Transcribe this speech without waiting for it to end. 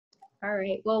All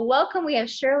right. Well, welcome. We have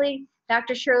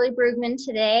Dr. Shirley Bruegman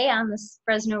today on the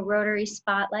Fresno Rotary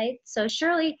Spotlight. So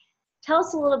Shirley, tell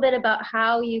us a little bit about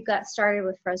how you got started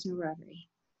with Fresno Rotary.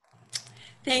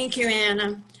 Thank you,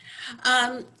 Anna.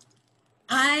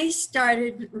 I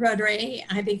started Rotary.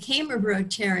 I became a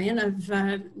Rotarian of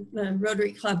the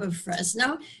Rotary Club of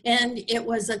Fresno, and it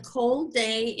was a cold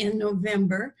day in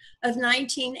November of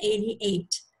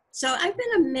 1988. So I've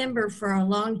been a member for a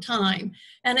long time.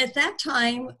 And at that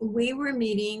time, we were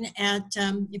meeting at,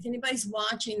 if anybody's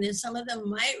watching this, some of them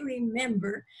might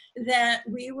remember that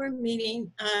we were meeting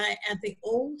at the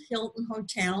old Hilton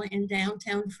Hotel in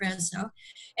downtown Fresno.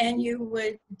 And you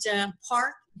would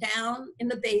park down in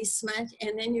the basement,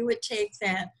 and then you would take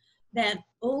that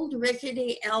old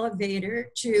rickety elevator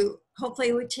to, hopefully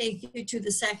it would take you to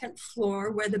the second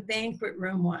floor where the banquet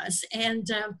room was. And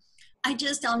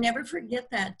I'll never forget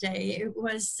that day. It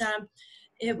was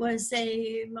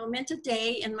a momentous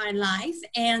day in my life,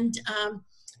 and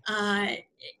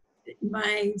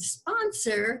my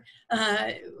sponsor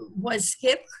was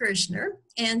Skip Kirshner,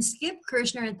 and Skip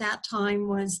Kirshner at that time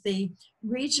was the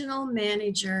regional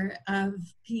manager of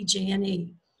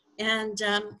PG&E. And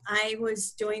I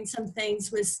was doing some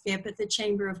things with Skip at the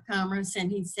Chamber of Commerce,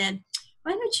 and he said,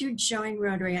 "Why don't you join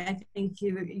Rotary? I think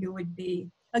you would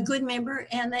be a good member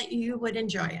and that you would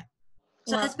enjoy it."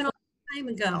 So that's been a long time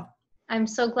ago. I'm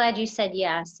so glad you said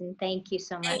yes, and thank you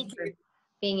so much for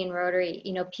being in Rotary.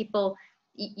 You know, people,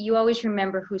 you always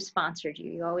remember who sponsored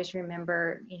you. You always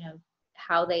remember,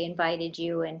 how they invited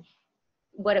you and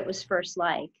what it was first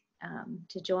like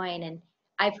to join. And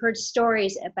I've heard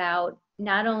stories about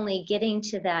not only getting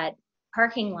to that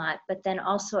parking lot, but then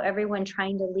also everyone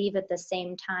trying to leave at the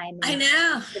same time. I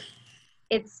know.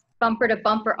 It's bumper to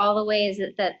bumper all the way. Is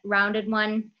it that rounded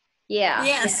one? Yeah.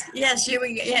 Yes. Yeah.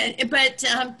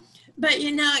 But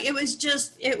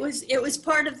it was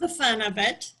part of the fun of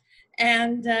it,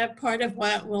 and part of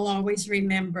what we'll always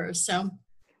remember. So.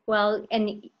 Well,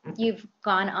 and you've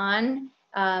gone on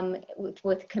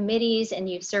with committees, and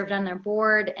you've served on their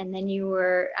board, and then you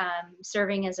were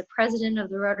serving as a president of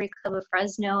the Rotary Club of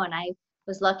Fresno, and I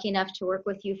was lucky enough to work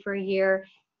with you for a year.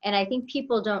 And I think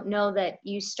people don't know that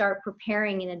you start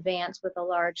preparing in advance with a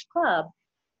large club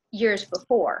years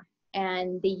before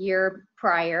and the year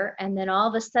prior, and then all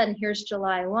of a sudden here's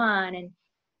July 1, and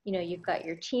you've got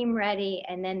your team ready,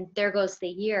 and then there goes the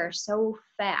year so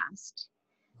fast.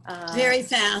 Very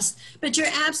fast, but you're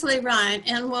absolutely right,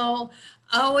 and we'll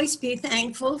always be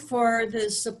thankful for the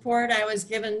support I was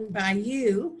given by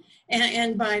you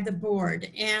and by the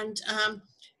board. And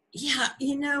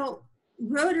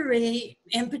Rotary,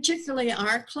 and particularly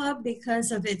our club,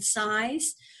 because of its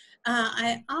size,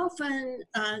 I often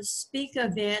speak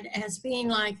of it as being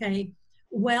like a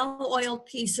well-oiled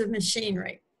piece of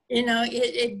machinery.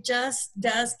 It just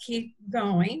does keep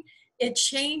going. It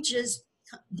changes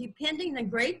depending a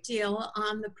great deal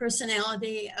on the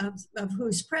personality of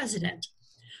who's president.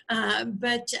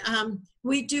 But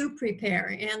we do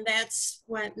prepare, and that's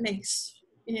what makes,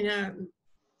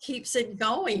 keeps it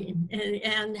going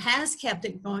and has kept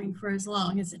it going for as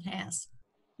long as it has.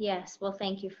 Yes, well,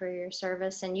 thank you for your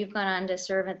service. And you've gone on to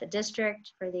serve at the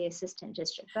district, for the assistant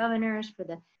district governors, for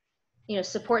the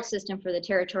support system for the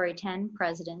Territory 10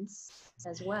 presidents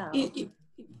as well.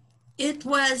 It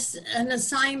was an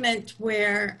assignment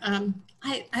where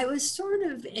I was sort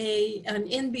of an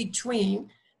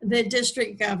in-between the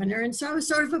district governor, and so I was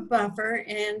sort of a buffer.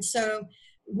 And so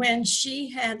when she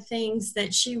had things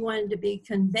that she wanted to be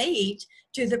conveyed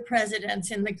to the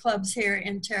presidents in the clubs here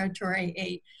in Territory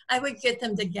 8, I would get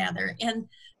them together. And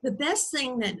the best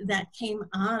thing that came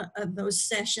out of those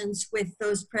sessions with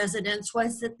those presidents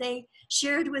was that they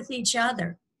shared with each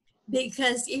other,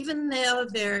 because even though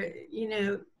they're,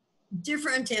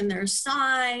 different in their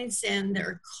size and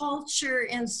their culture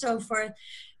and so forth,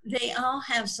 they all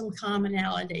have some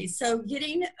commonalities. So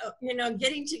getting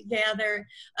together,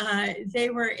 they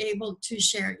were able to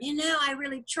share, I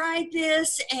really tried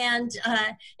this and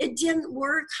it didn't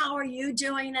work. How are you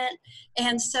doing it?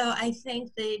 And so I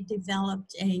think they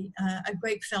developed a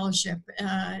great fellowship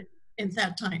at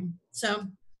that time. So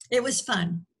it was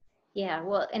fun. Yeah,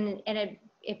 well, and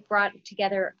it brought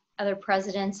together other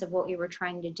presidents of what we were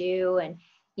trying to do. And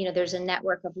there's a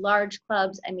network of large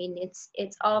clubs. I mean, it's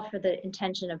all for the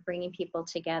intention of bringing people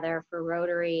together for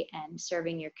Rotary and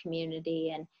serving your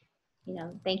community. And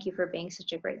thank you for being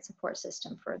such a great support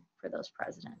system for those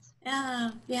presidents.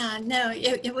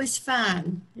 It was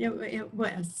fun. It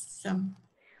was. So.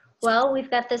 Well, we've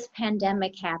got this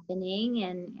pandemic happening,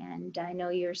 and I know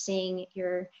you're seeing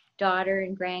your daughter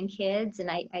and grandkids, and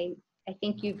I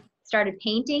think you've started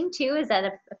painting too. Is that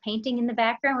a painting in the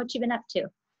background? What you been up to?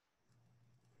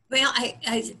 Well,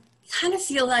 I kind of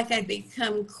feel like I've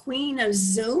become queen of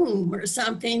Zoom or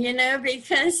something,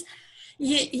 because,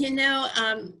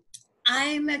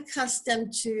 I'm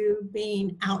accustomed to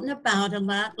being out and about a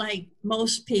lot, like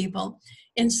most people.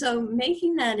 And so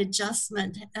making that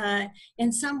adjustment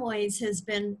in some ways has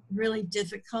been really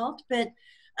difficult. But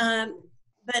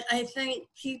I think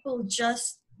people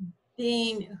just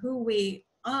being who we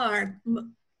are,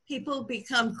 people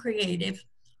become creative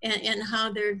in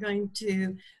how they're going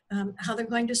to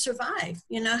survive.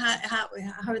 How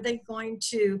are they going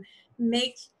to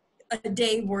make a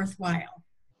day worthwhile?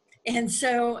 And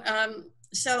so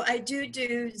I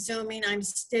do Zooming. I'm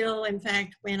still, in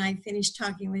fact, when I finish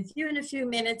talking with you in a few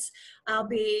minutes, I'll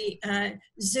be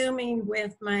Zooming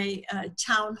with my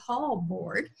town hall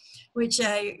board, which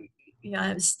I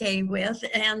stay with.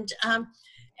 And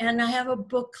I have a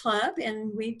book club,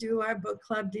 and we do our book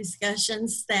club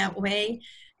discussions that way.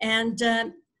 And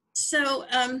that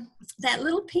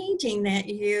little painting that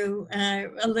you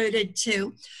alluded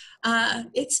to,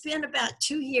 it's been about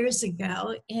 2 years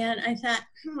ago, and I thought,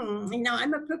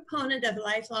 I'm a proponent of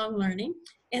lifelong learning.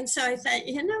 And so I thought,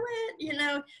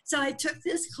 so I took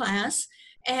this class,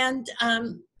 and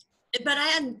but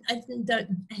I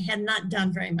had not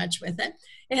done very much with it.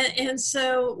 And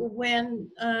so when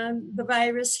the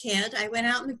virus hit, I went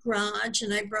out in the garage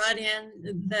and I brought in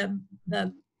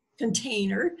the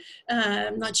container.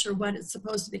 I'm not sure what it's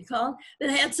supposed to be called, that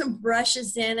had some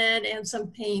brushes in it and some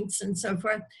paints and so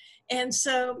forth. And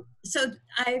so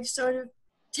I've sort of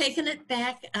taken it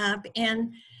back up.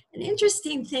 And an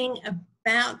interesting thing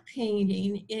about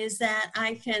painting is that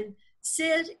I can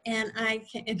sit and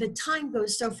the time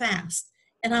goes so fast.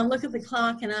 And I'll look at the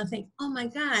clock and I'll think, oh my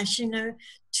gosh,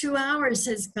 2 hours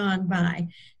has gone by.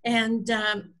 And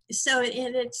so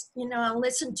it's, I'll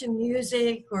listen to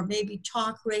music or maybe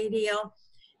talk radio.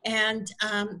 And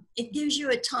it gives you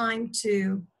a time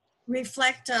to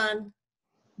reflect on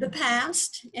the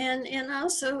past and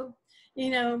also,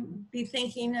 be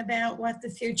thinking about what the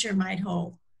future might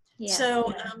hold. Yeah.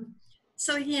 So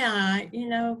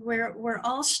we're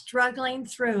all struggling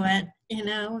through it,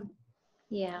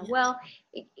 Yeah. Well,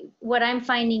 what I'm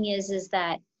finding is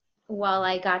that while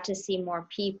I got to see more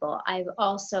people, I've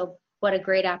also, what a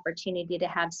great opportunity to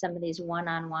have some of these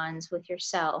one-on-ones with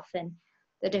yourself and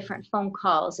the different phone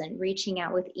calls and reaching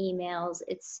out with emails.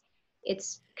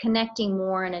 It's connecting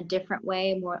more in a different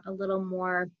way, a little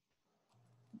more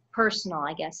personal,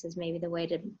 I guess is maybe the way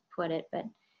to put it. But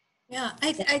yeah,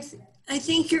 I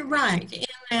think you're right in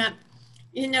that,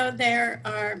 there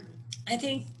are, I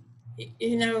think,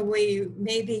 we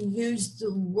maybe we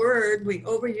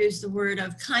overuse the word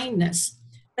of kindness,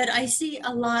 but I see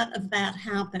a lot of that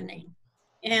happening.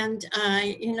 And,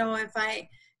 if I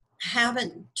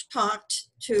haven't talked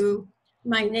to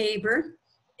my neighbor,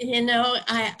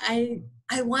 I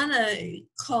want to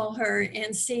call her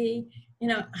and see,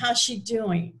 how's she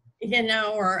doing,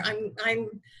 or I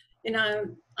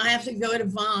have to go to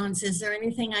Vaughn's. Is there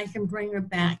anything I can bring her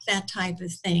back? That type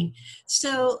of thing.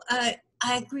 So I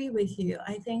agree with you.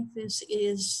 I think this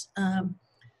is,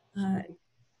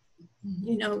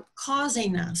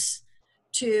 causing us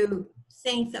to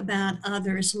think about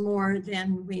others more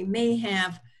than we may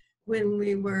have when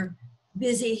we were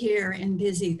busy here and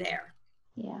busy there.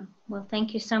 Yeah. Well,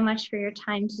 thank you so much for your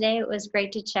time today. It was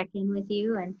great to check in with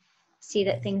you and see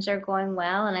that things are going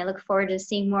well. And I look forward to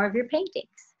seeing more of your paintings.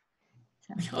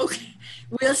 Okay,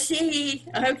 we'll see.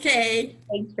 Okay.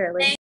 Thanks, Shirley.